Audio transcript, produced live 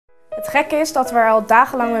Het gekke is dat we er al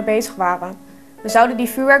dagenlang mee bezig waren. We zouden die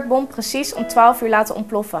vuurwerkbom precies om 12 uur laten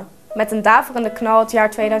ontploffen. Met een daverende knal het jaar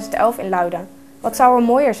 2011 inluiden. Wat zou er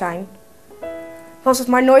mooier zijn? Was het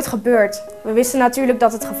maar nooit gebeurd. We wisten natuurlijk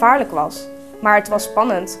dat het gevaarlijk was. Maar het was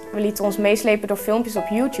spannend. We lieten ons meeslepen door filmpjes op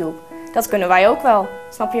YouTube. Dat kunnen wij ook wel,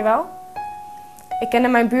 snap je wel? Ik kende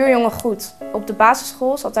mijn buurjongen goed. Op de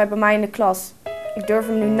basisschool zat hij bij mij in de klas. Ik durf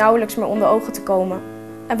hem nu nauwelijks meer onder ogen te komen.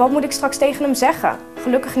 En wat moet ik straks tegen hem zeggen?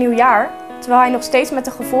 Gelukkig nieuwjaar, terwijl hij nog steeds met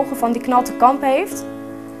de gevolgen van die knal te kampen heeft?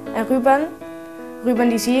 En Ruben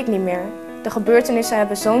die zie ik niet meer. De gebeurtenissen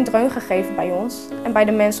hebben zo'n dreun gegeven bij ons en bij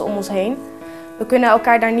de mensen om ons heen. We kunnen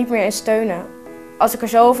elkaar daar niet meer in steunen. Als ik er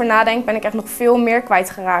zo over nadenk, ben ik echt nog veel meer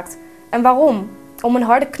kwijtgeraakt. En waarom? Om een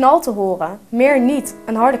harde knal te horen. Meer niet,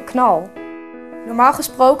 een harde knal. Normaal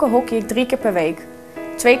gesproken hockey ik 3 keer per week.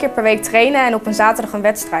 2 keer per week trainen en op een zaterdag een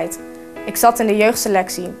wedstrijd. Ik zat in de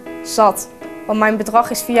jeugdselectie. Zat. Want mijn bedrag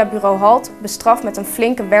is via bureau Halt bestraft met een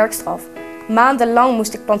flinke werkstraf. Maandenlang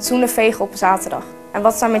moest ik plantsoenen vegen op zaterdag. En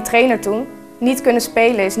wat zei mijn trainer toen? Niet kunnen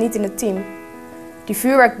spelen is niet in het team. Die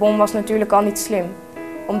vuurwerkbom was natuurlijk al niet slim.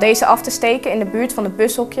 Om deze af te steken in de buurt van het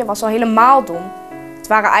bushokje was al helemaal dom. Het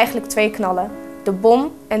waren eigenlijk 2 knallen. De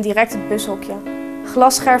bom en direct het bushokje.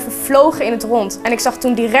 Glasscherven vlogen in het rond en ik zag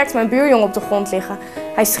toen direct mijn buurjongen op de grond liggen.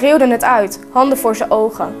 Hij schreeuwde het uit, handen voor zijn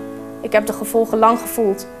ogen. Ik heb de gevolgen lang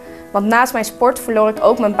gevoeld, want naast mijn sport verloor ik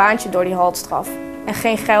ook mijn baantje door die haltstraf. En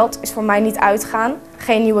geen geld is voor mij niet uitgaan,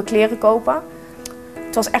 geen nieuwe kleren kopen.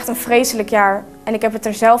 Het was echt een vreselijk jaar en ik heb het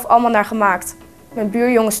er zelf allemaal naar gemaakt. Mijn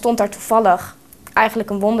buurjongen stond daar toevallig. Eigenlijk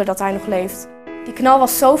een wonder dat hij nog leeft. Die knal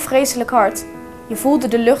was zo vreselijk hard. Je voelde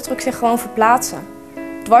de luchtdruk zich gewoon verplaatsen.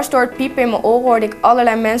 Dwars door het piepen in mijn oren hoorde ik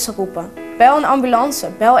allerlei mensen roepen. Bel een ambulance,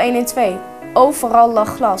 bel 112. Overal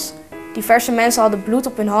lag glas. Diverse mensen hadden bloed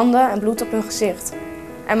op hun handen en bloed op hun gezicht.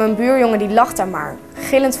 En mijn buurjongen die lag daar maar,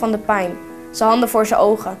 gillend van de pijn. Zijn handen voor zijn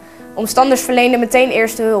ogen. Omstanders verleenden meteen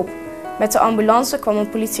eerste hulp. Met de ambulance kwam een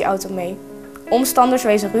politieauto mee. Omstanders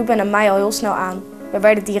wezen Ruben en mij al heel snel aan. We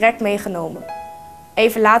werden direct meegenomen.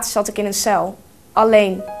 Even later zat ik in een cel.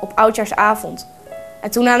 Alleen, op oudjaarsavond.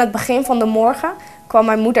 En toen aan het begin van de morgen kwam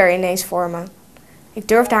mijn moeder ineens voor me. Ik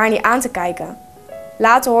durfde haar niet aan te kijken.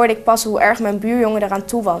 Later hoorde ik pas hoe erg mijn buurjongen eraan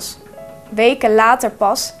toe was. Weken later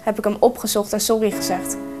pas heb ik hem opgezocht en sorry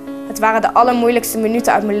gezegd. Het waren de allermoeilijkste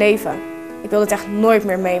minuten uit mijn leven. Ik wilde het echt nooit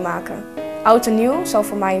meer meemaken. Oud en nieuw zal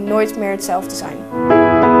voor mij nooit meer hetzelfde zijn.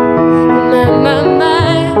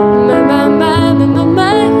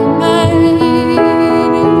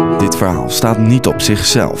 Dit verhaal staat niet op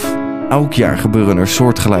zichzelf. Elk jaar gebeuren er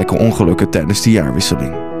soortgelijke ongelukken tijdens de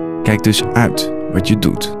jaarwisseling. Kijk dus uit wat je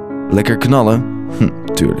doet. Lekker knallen?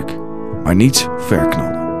 Tuurlijk. Maar niets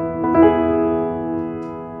verknallen.